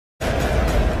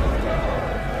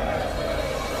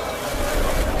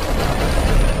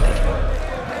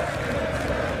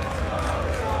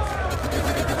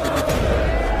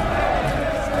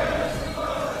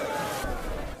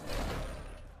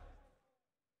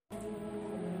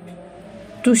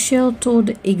Tuchel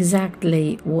told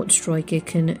exactly what striker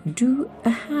can do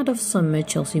ahead of summer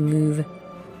Chelsea move.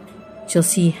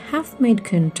 Chelsea have made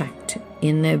contact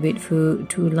in a bid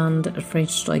to land a French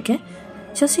striker.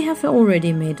 Chelsea have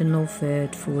already made an offer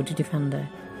for the defender.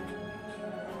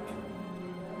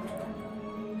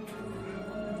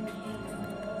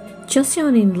 Chelsea are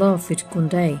in love with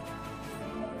Kounde.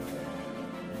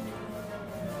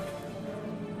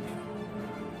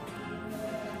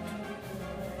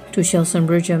 Tuchel and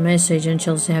Broja message and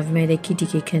Chelsea have made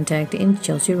Ekitike contact in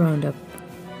Chelsea roundup.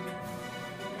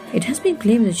 It has been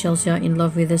claimed that Chelsea are in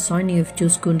love with the signing of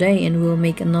Joules Kounde and will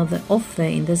make another offer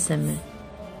in the summer.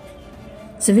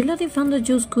 Sevilla defender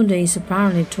Jules Kounde is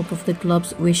apparently top of the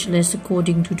club's wish list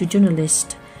according to the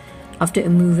journalist, after a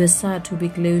move was said to be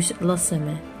closed last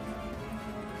summer.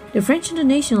 The French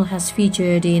international has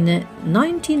featured in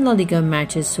 19 La Liga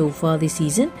matches so far this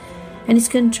season and is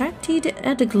contracted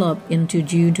at the club into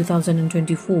June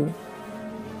 2024,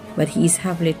 but he is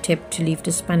heavily tipped to leave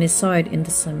the Spanish side in the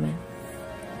summer.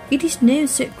 It is no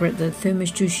secret that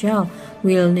Thomas Tuchel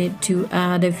will need to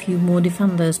add a few more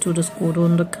defenders to the squad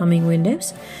on the coming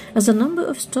windows, as a number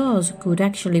of stars could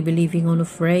actually be leaving on a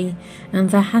fray, and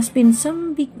there has been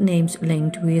some big names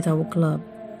linked with our club.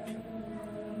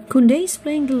 Kounde is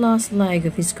playing the last leg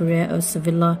of his career at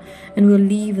Sevilla and will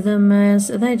leave them as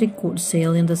they record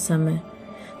sale in the summer.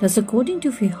 That's according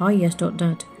to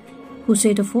Fihayas.net, who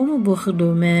said a former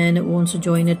Bordeaux man wants to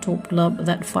join a top club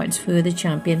that fights for the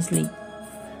Champions League.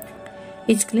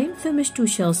 It's claimed Thomas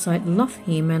Tuchel's side love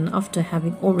him, and after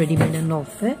having already made an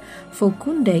offer for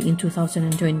Kounde in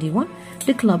 2021,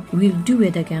 the club will do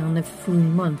it again in a few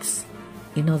months.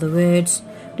 In other words,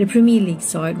 the Premier League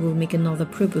side will make another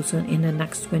proposal in the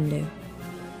next window.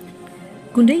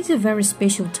 Kounde is a very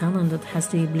special talent that has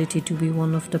the ability to be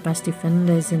one of the best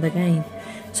defenders in the game,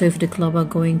 so if the club are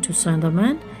going to sign the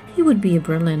man, he would be a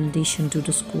brilliant addition to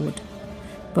the squad.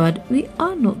 But we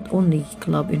are not only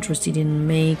club interested in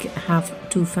have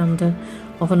two defender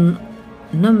of a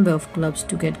number of clubs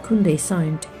to get Kounde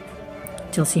signed.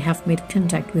 Chelsea have made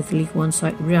contact with League One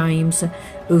side Reims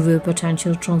over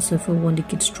potential transfer for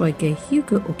wonderkid striker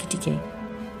Joules Ekitike.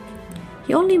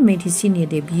 He only made his senior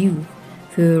debut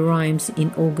for Reims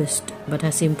in August, but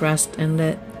has impressed, and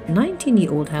the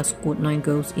 19-year-old has scored 9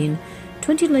 goals in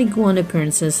 20 League One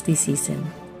appearances this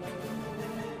season.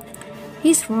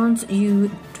 He's France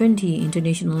U20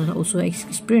 international and also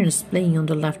experienced playing on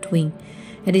the left wing.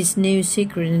 It is no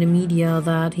secret in the media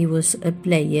that he was a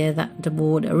player that the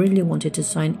board really wanted to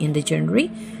sign in the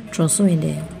January transfer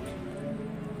window.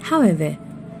 However,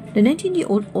 the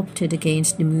 19-year-old opted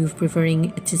against the move,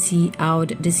 preferring to see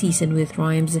out the season with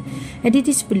Reims, and it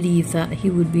is believed that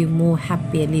he would be more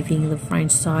happy leaving the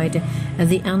French side at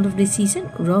the end of the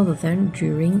season rather than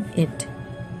during it.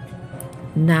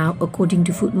 Now, according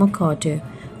to Foot Mercato,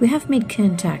 we have made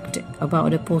contact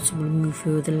about a possible move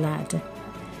for the lad.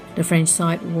 The French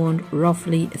side want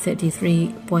roughly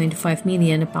 33.5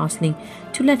 million pounds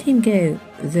to let him go,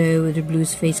 though the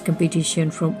Blues face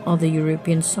competition from other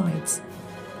European sides.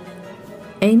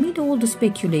 Amid all the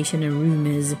speculation and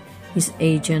rumours, his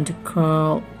agent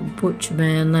Carl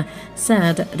Butchman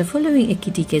said the following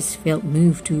Ekitike's failed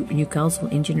move to Newcastle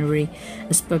in January,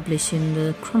 as published in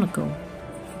the Chronicle.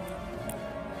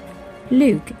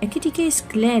 Look, Ekitike is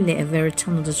clearly a very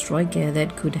talented striker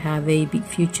that could have a big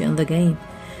future in the game.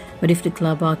 But if the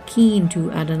club are keen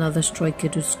to add another striker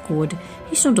to the squad,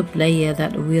 he's not a player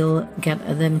that will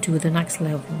get them to the next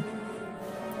level.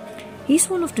 He's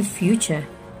one of the future,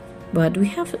 but we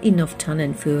have enough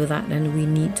talent for that, and we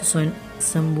need to sign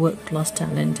some world-class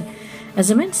talent.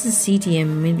 As Manchester City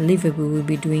and Liverpool will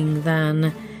be doing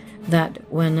then that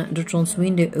when the transfer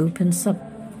window opens up.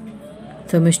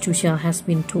 Thomas Tuchel has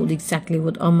been told exactly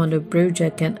what Armando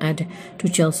Broja can add to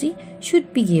Chelsea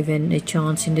should be given a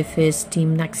chance in the first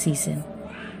team next season.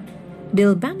 The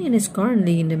Albanian is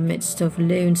currently in the midst of a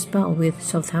loan spell with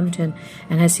Southampton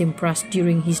and has impressed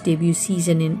during his debut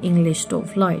season in English top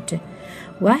flight,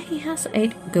 where he has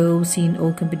 8 goals in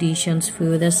all competitions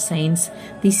for the Saints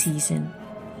this season.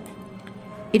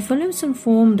 It follows the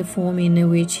form in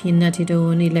which he netted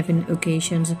on 11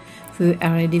 occasions for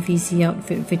Eredivisie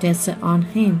outfit Vitesse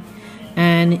Arnhem,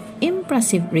 an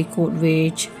impressive record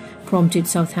which prompted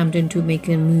Southampton to make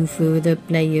a move for the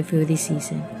player for this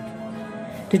season.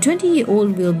 The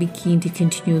 20-year-old will be keen to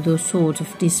continue those sorts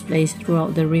of displays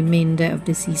throughout the remainder of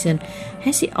the season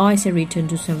as he eyes a return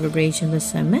to celebration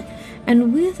this summer,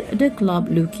 and with the club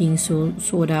looking to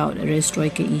sort out their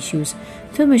striker issues,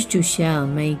 Thomas Tuchel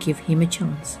may give him a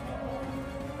chance.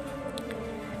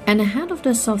 And ahead of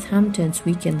the Southampton's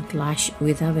weekend clash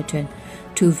with Everton,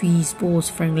 To V Sports,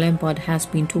 Frank Lampard has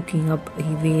been talking up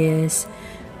his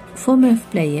former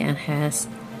player and has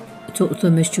told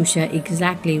Thomas Tuchel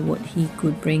exactly what he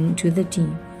could bring to the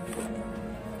team.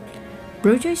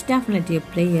 Broja is definitely a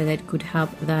player that could help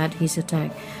his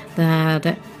attack,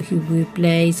 that he will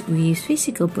play with his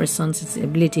physical presence and his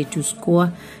ability to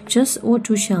score, just what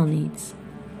Tuchel needs.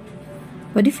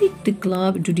 But if the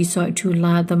club do decide to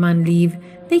let the man leave,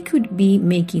 they could be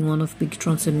making one of big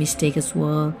transfer mistake as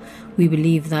well. We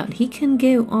believe that he can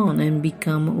go on and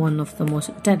become one of the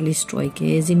most deadly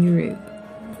strikers in Europe.